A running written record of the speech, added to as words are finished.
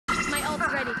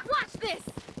ready. Watch this.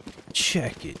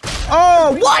 Check it.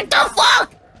 Oh, what the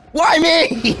fuck? Why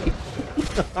me?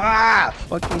 Ah,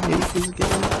 fucking hate this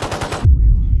game.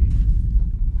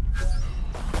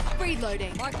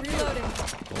 Reloading. Mark reloading.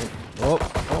 Oh,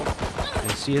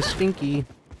 I see a stinky.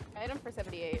 Item for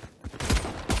 78.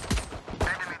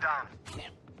 Enemy down.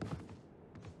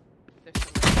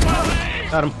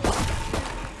 Got him.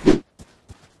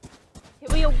 Here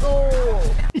we go.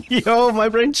 Yo, my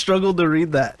brain struggled to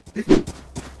read that.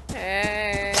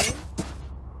 Hey.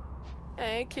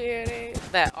 Hey, cutie.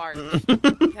 That arch.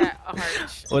 That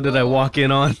arch. What did I walk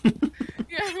in on?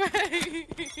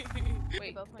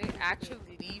 Wait, they actually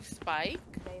leave Spike?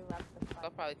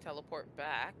 They'll probably teleport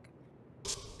back.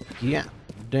 Yeah,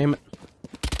 damn it.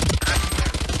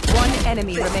 One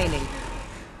enemy remaining.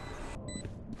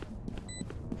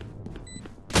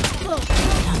 Don't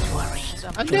worry.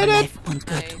 I did it! Won't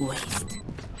go to waste.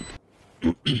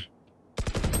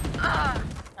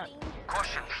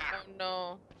 Caution here. Oh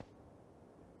no.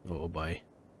 Oh, bye.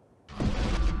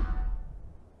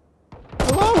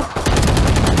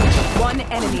 One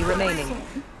enemy remaining.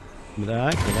 Can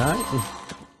I?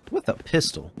 With a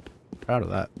pistol. Proud of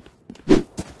that. I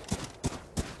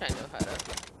know how to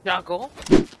juggle.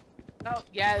 Oh,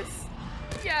 yes.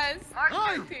 Yes.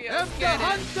 I am the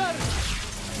hunter.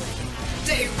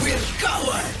 They will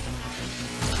cover.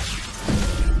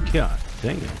 God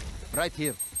dang it. Right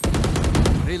here.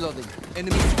 Reloading.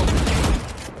 Enemy spotted.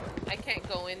 I can't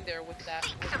go in there with that.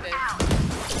 With this.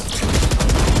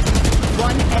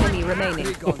 One enemy remaining.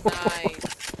 Nice.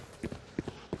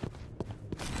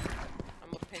 I'm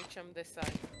gonna pinch him this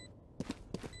side.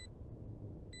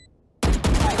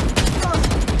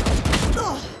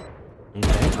 Okay,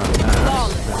 I'm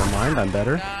ass. Never mind, I'm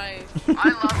better. Nice. I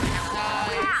love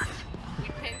Nice. We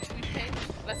pinch.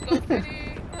 Let's go,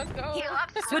 Fitty. Let's go.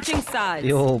 Switching sides.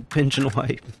 The old pinch and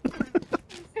wipe.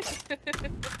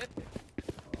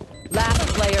 Last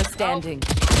player standing.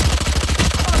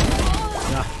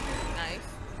 Yeah. Nice.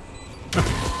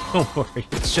 Don't worry,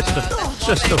 it's just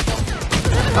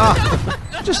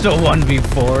just a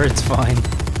 1v4, it's fine.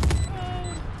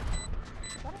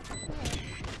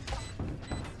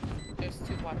 There's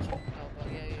two watching. Oh,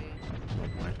 yeah.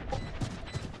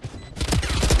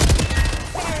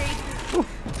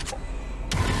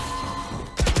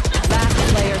 Last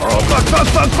player Oh,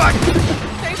 fuck!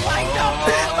 They lined up.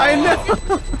 I know!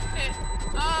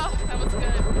 Oh, that was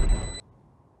good.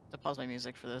 To pause my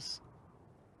music for this.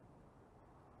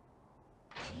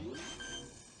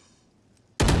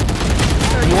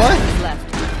 30 What? seconds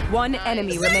left. One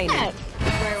enemy remaining.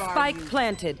 Spike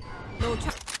planted.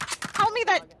 Tell me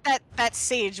that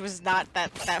Sage was not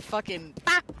that fucking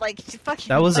fucking.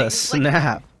 That was a like,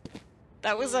 snap.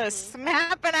 That was a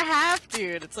snap and a half,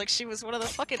 dude. It's like she was one of the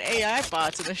fucking AI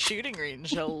bots in the shooting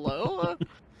range. Hello.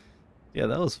 Yeah,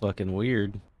 that was fucking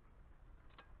weird.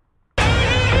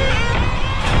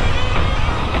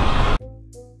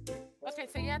 Okay,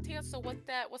 so yeah, Tia. So what's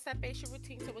that facial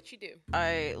routine? So what you do?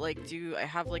 I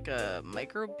have like a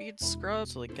micro bead scrub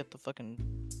to like get the fucking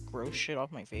gross shit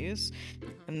off my face,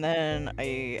 and then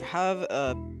I have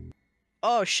a.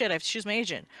 Oh shit! I have to choose my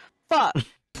agent. Fuck.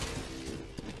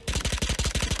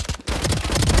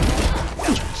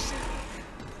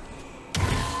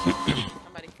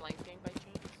 Somebody flanking by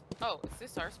chance? Oh, is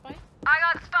this our Spike? I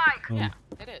got Spike. Yeah,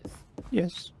 it is.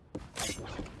 Yes.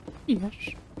 Yes.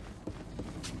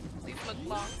 Please look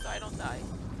long so I don't die.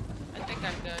 I think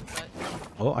I'm good, but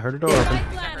Oh, I heard a door open. I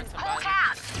hurt somebody.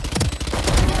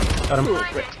 Got him.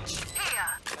 Got it.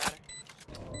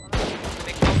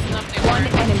 They close enough, they One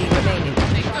weren't. enemy remaining.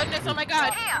 Thank goodness, oh my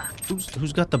god!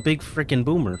 Who's got the big freaking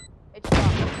boomer? It's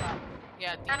drop.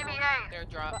 Yeah, Enemy A. they're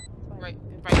drop. Right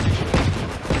there.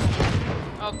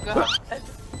 Oh god.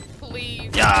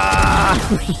 Please. Yeah!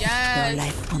 Your Yes!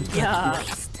 life won't go to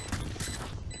waste.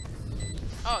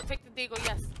 Oh, take the deagle,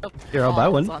 yes. Here, I'll buy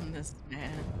one. On this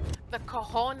man. The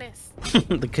cojones.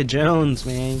 The Cajones,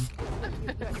 man.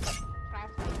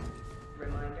 Where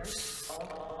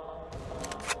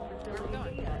are we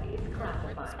going?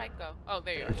 Where'd the Spike go? Oh,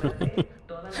 there you are.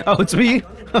 Oh, it's me?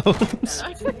 Oh,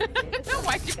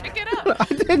 Why'd you pick it up? I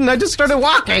didn't, I just started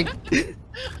walking!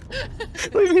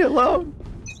 Leave me alone.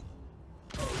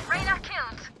 Reyna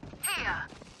killed. Here.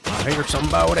 I hear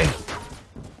somebody.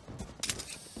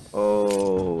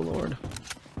 Oh, Lord.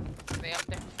 Stay up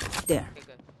there. There. Okay,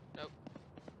 good. Nope.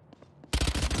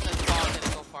 That ball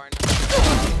didn't go far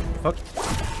enough. Fuck.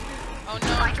 Oh no,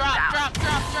 drop.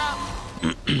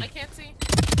 I can't see.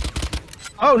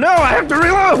 Oh no, I have to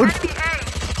reload! Enemy A.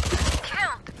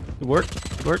 Killed. It worked.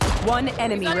 It worked. One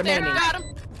enemy He's up there, remaining. got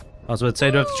him. I was about to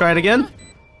say, do I have to try it again?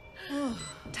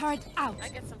 Turret out. I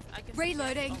get some.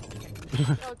 Reloading.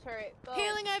 Oh, Go turret. Go.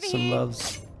 Healing over Some here.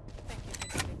 loves. thank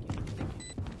you.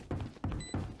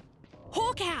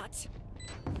 Hawk out.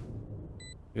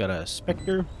 We got a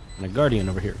Spectre and a Guardian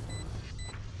over here.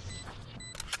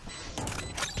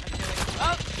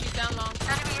 Oh, she's down long.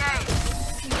 Enemy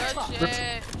A. Good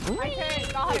shit. My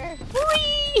turret got her.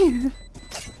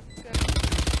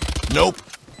 Nope.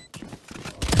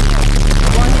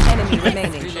 One enemy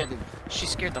remaining. Reloading. She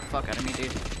scared the fuck out of me, dude.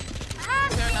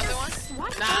 Is there another one?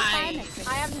 What? Nice.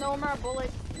 I have no more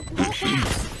bullets.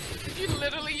 You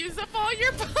literally use up all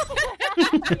your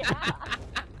bullets. Yeah.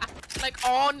 Like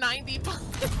all 90 bullets.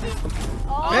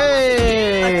 Oh,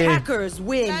 Hey! Attackers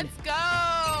win. Let's go.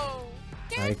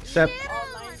 I accept. all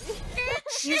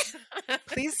 90.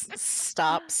 Please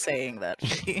stop saying that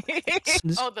shit.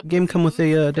 This Oh, the game come with a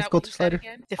Is that what difficulty you said slider.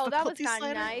 again? Oh, that was Difficulty kind of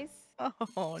slider? nice.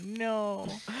 Oh no.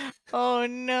 Oh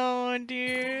no,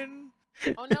 dude.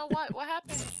 Oh no, what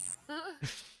happened?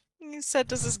 You said,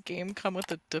 does this game come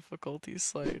with a difficulty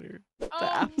slider?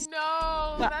 Oh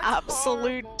no, The that's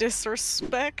absolute horrible.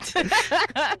 disrespect.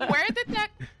 Where did that?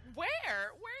 Where?